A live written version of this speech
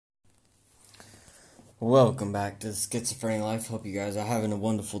Welcome back to Schizophrenic Life. Hope you guys are having a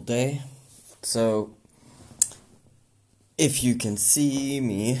wonderful day. So, if you can see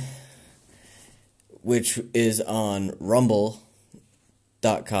me, which is on rumble.com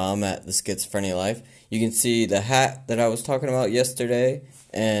at the Schizophrenic Life, you can see the hat that I was talking about yesterday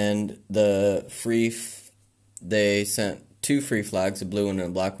and the they sent two free flags, a blue one and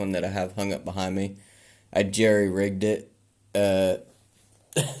a black one that I have hung up behind me. I jerry-rigged it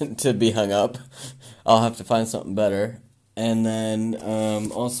to be hung up. I'll have to find something better. And then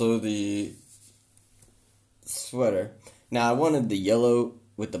also the sweater. Now I wanted the yellow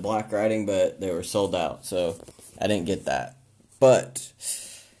with the black writing, but they were sold out, so I didn't get that. But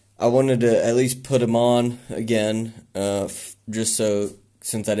I wanted to at least put them on again, just so,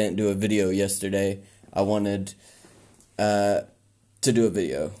 since I didn't do a video yesterday, I wanted to do a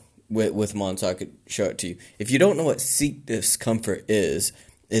video with them on so I could show it to you. If you don't know what Seek Discomfort is,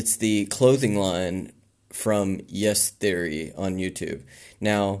 it's the clothing line from Yes Theory on YouTube.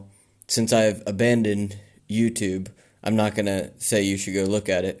 Now, since I've abandoned YouTube, I'm not going to say you should go look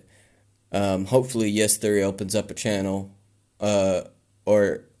at it. Hopefully Yes Theory opens up a channel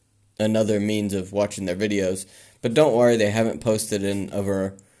or another means of watching their videos. But don't worry, they haven't posted in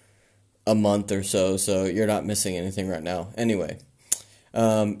over a month or so, so you're not missing anything right now. Anyway,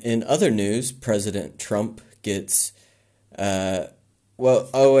 in other news, President Trump gets...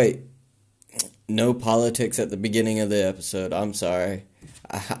 no politics at the beginning of the episode. I'm sorry.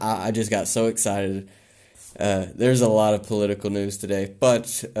 I just got so excited. There's a lot of political news today,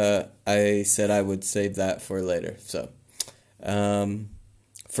 but I said I would save that for later. So,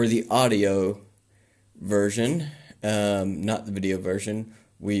 for the audio version, not the video version,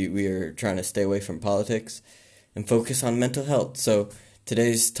 we are trying to stay away from politics and focus on mental health. So,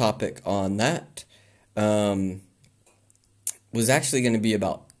 today's topic on that was actually going to be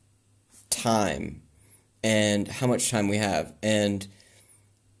about time and how much time we have. And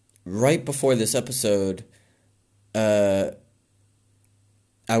right before this episode, I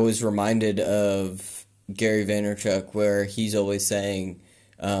was reminded of Gary Vaynerchuk, where he's always saying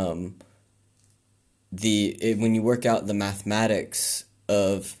when you work out the mathematics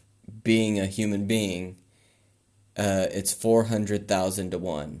of being a human being, it's 400,000 to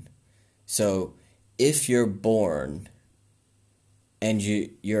 1. So if you're born and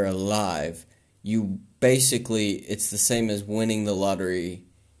you're alive, you basically, it's the same as winning the lottery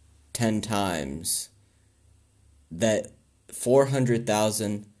 10 times. That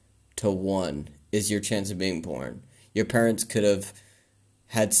 400,000 to 1 is your chance of being born. Your parents could have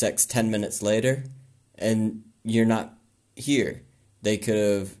had sex 10 minutes later, and you're not here. They could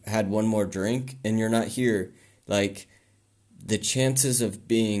have had one more drink, and you're not here. Like, the chances of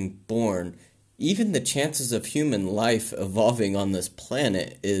being born... Even the chances of human life evolving on this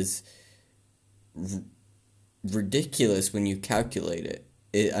planet is ridiculous when you calculate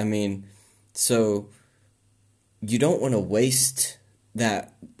it. So you don't want to waste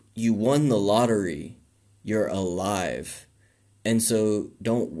that. You won the lottery, you're alive, and so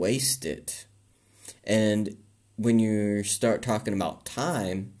don't waste it. And when you start talking about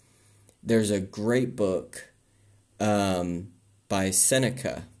time, there's a great book by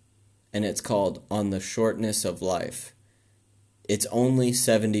Seneca, and it's called On the Shortness of Life. It's only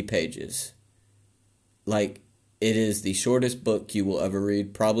 70 pages. Like, it is the shortest book you will ever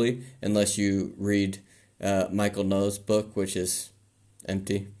read, probably, unless you read Michael Noe's book, which is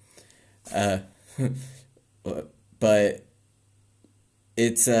empty. But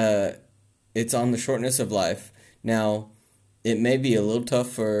it's On the Shortness of Life. Now, it may be a little tough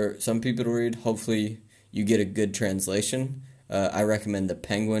for some people to read. Hopefully, you get a good translation. I recommend the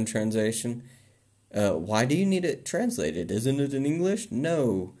Penguin translation. Why do you need it translated? Isn't it in English?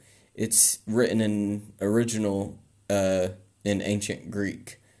 No. It's written in original in ancient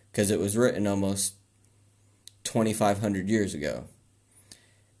Greek, because it was written almost 2,500 years ago.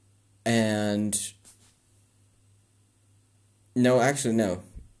 And no. I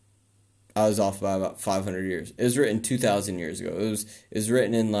was off by about 500 years. It was written 2,000 years ago. It was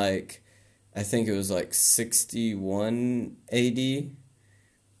written in I think it was 61 AD.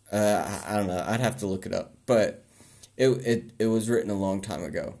 I don't know. I'd have to look it up. But it was written a long time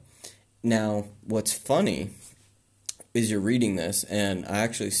ago. Now, what's funny is you're reading this, and I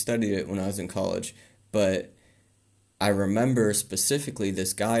actually studied it when I was in college, but I remember specifically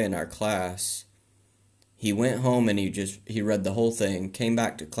this guy in our class. He went home and he read the whole thing, came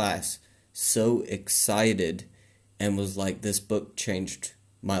back to class so excited, and was like, this book changed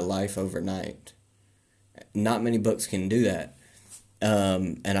my life overnight. Not many books can do that.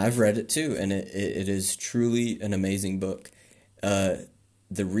 And I've read it too, and it is truly an amazing book.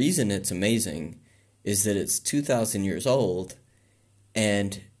 The reason it's amazing is that it's 2,000 years old,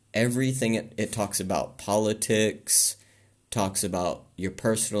 and everything it talks about politics, talks about your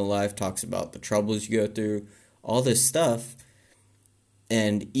personal life, talks about the troubles you go through, all this stuff.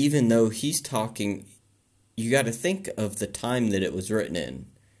 And even though he's talking, you got to think of the time that it was written in.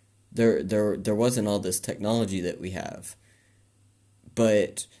 There wasn't all this technology that we have.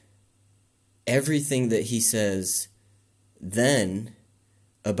 But everything that he says then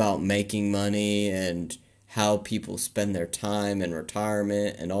about making money and how people spend their time and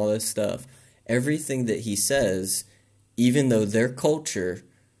retirement and all this stuff, everything that he says, even though their culture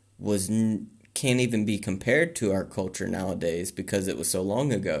can't even be compared to our culture nowadays because it was so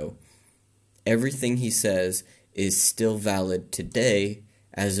long ago, everything he says is still valid today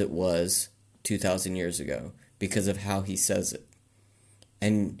as it was 2,000 years ago because of how he says it.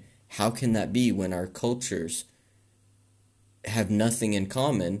 And how can that be when our cultures have nothing in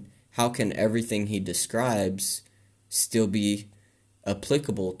common? How can everything he describes still be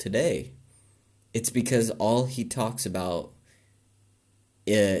applicable today? It's because all he talks about,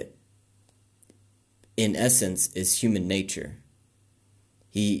 in essence, is human nature.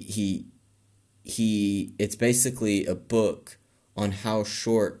 It's basically a book on how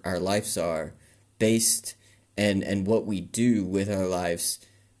short our lives are, based and what we do with our lives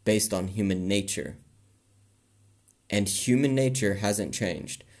based on human nature. And human nature hasn't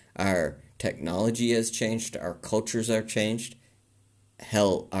changed. Our technology has changed, our cultures are changed,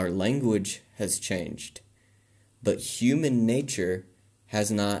 hell, our language has changed. But human nature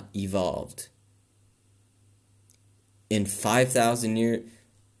has not evolved. In 5,000 years,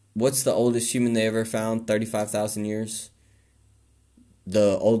 what's the oldest human they ever found? 35,000 years?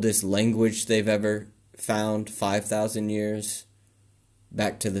 The oldest language they've ever found? 5,000 years?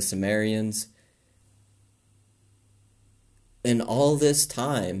 Back to the Sumerians. In all this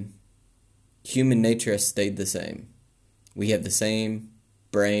time, human nature has stayed the same. We have the same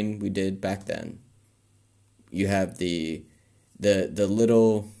brain we did back then. You have the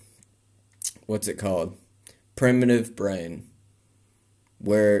little, what's it called? Primitive brain,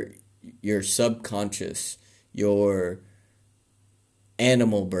 where your subconscious, your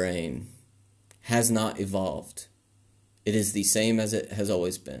animal brain has not evolved. It is the same as it has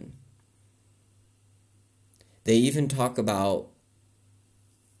always been. They even talk about,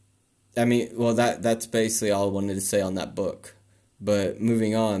 that's basically all I wanted to say on that book. But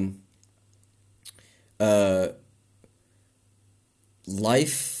moving on,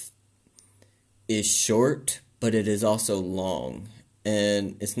 life is short, but it is also long.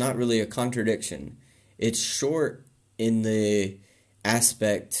 And it's not really a contradiction. It's short in the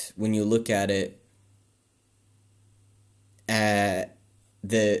aspect, when you look at it,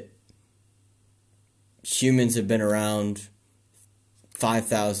 that humans have been around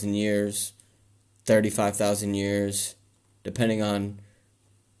 5,000 years, 35,000 years, depending on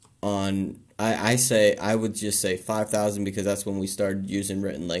I would just say 5,000 because that's when we started using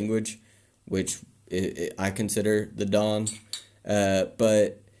written language, which I consider the dawn.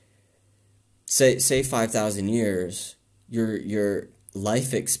 But say 5,000 years, your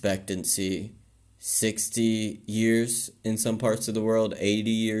life expectancy, 60 years in some parts of the world, 80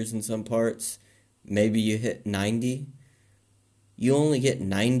 years in some parts, maybe you hit 90. You only get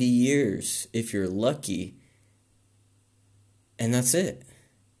 90 years if you're lucky, and that's it.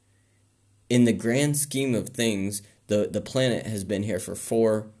 In the grand scheme of things, the planet has been here for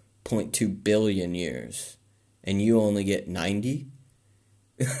 4.2 billion years, and you only get 90?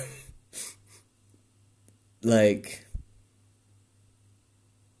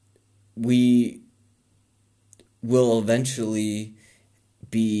 We will eventually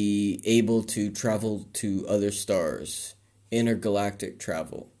be able to travel to other stars, intergalactic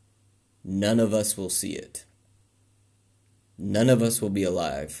travel. None of us will see it. None of us will be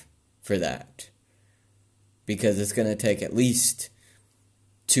alive for that, because it's going to take at least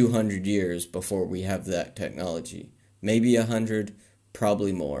 200 years before we have that technology. Maybe 100,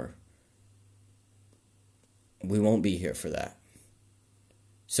 probably more. We won't be here for that.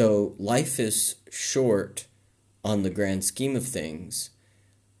 So life is short on the grand scheme of things,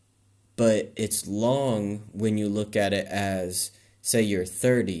 but it's long when you look at it as, say you're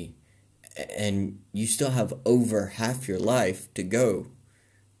 30, and you still have over half your life to go.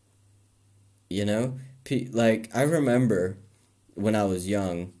 You know? I remember when I was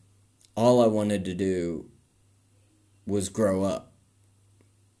young, all I wanted to do was grow up.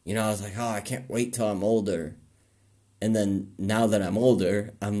 I was like, I can't wait till I'm older. And then now that I'm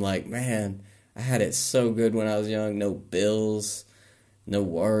older, I'm like, man, I had it so good when I was young. No bills, no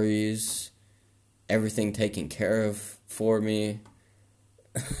worries, everything taken care of for me.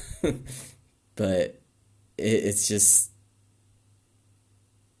 but it's just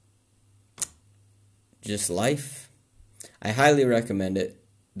life. I highly recommend it.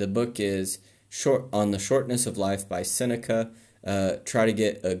 The book is Short on the Shortness of Life by Seneca. Try to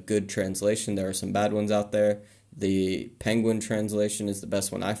get a good translation. There are some bad ones out there. The Penguin translation is the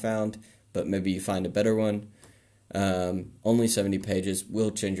best one I found, but maybe you find a better one. Only 70 pages,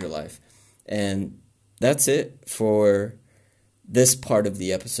 will change your life. And that's it for this part of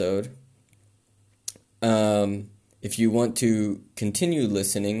the episode. If you want to continue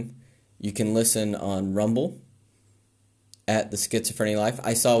listening, you can listen on Rumble at the Schizophrenia Life.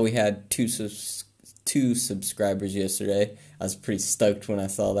 I saw we had two subscribers yesterday. I was pretty stoked when I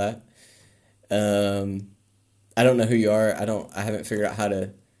saw that. I don't know who you are. I haven't figured out how to.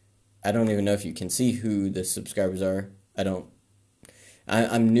 I don't even know if you can see who the subscribers are.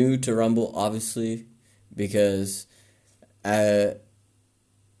 I'm new to Rumble, obviously, because, yeah.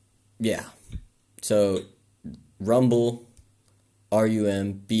 So, Rumble,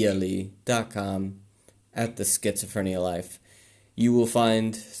 rumble.com, at the Schizophrenia Life. You will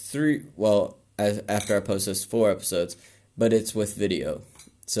find after I post this, 4 episodes, but it's with video.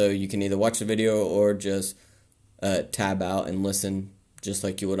 So you can either watch the video or just tab out and listen just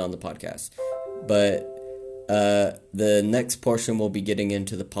like you would on the podcast. But the next portion will be getting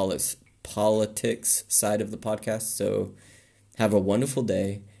into the politics side of the podcast. So have a wonderful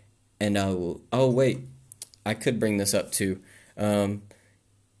day. And wait, I could bring this up too. In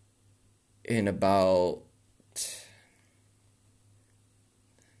about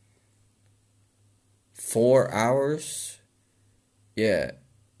 4 hours. Yeah.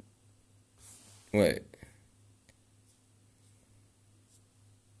 Wait.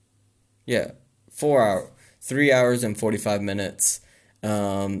 Yeah. 4 hours. 3 hours and 45 minutes.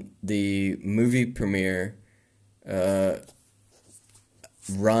 The movie premiere, Run,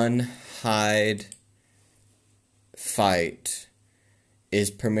 Hide, Fight,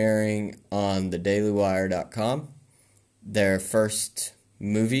 is premiering on thedailywire.com. Their first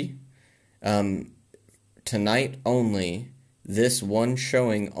movie. Tonight only, this one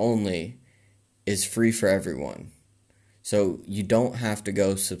showing only, is free for everyone. So you don't have to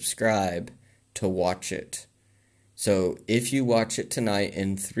go subscribe to watch it. So if you watch it tonight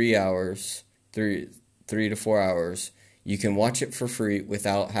in 3 hours, 3 to 4 hours, you can watch it for free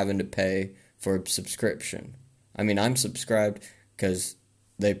without having to pay for a subscription. I mean, I'm subscribed because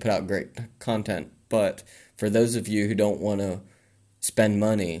they put out great content, but for those of you who don't want to spend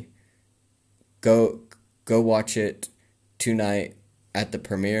money, go watch it tonight at the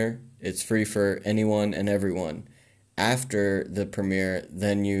premiere. It's free for anyone and everyone. After the premiere,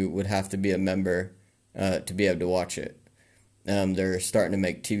 then you would have to be a member to be able to watch it. They're starting to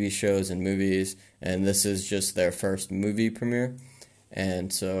make TV shows and movies, and this is just their first movie premiere,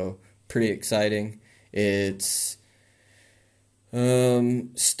 and so pretty exciting. It's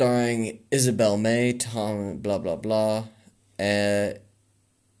starring Isabel May, Tom, blah blah blah.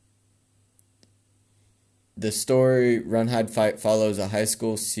 The story, Run, Hide, Fight, follows a high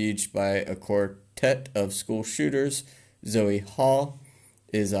school sieged by a quartet of school shooters. Zoe Hall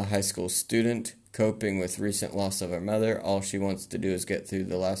is a high school student coping with recent loss of her mother. All she wants to do is get through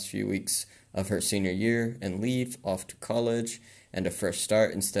the last few weeks of her senior year and leave off to college and a fresh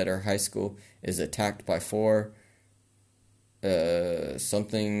start. Instead, her high school is attacked by 4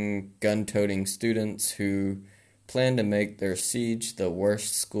 gun-toting students who plan to make their siege the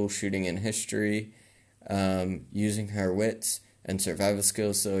worst school shooting in history. Using her wits and survival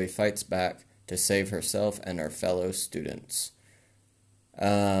skills, Zoe fights back to save herself and her fellow students.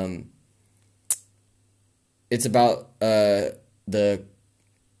 It's about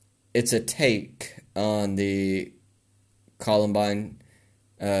it's a take on the Columbine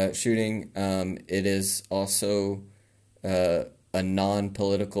shooting. It is also a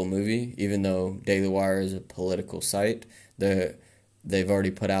non-political movie, even though Daily Wire is a political site. They've already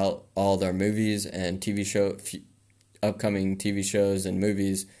put out all their movies and upcoming TV shows and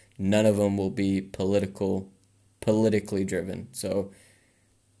movies. None of them will be politically driven. So,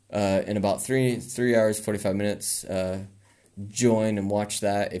 in about 3 hours, 45 minutes, join and watch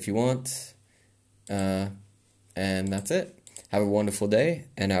that if you want. And that's it. Have a wonderful day,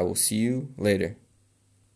 and I will see you later.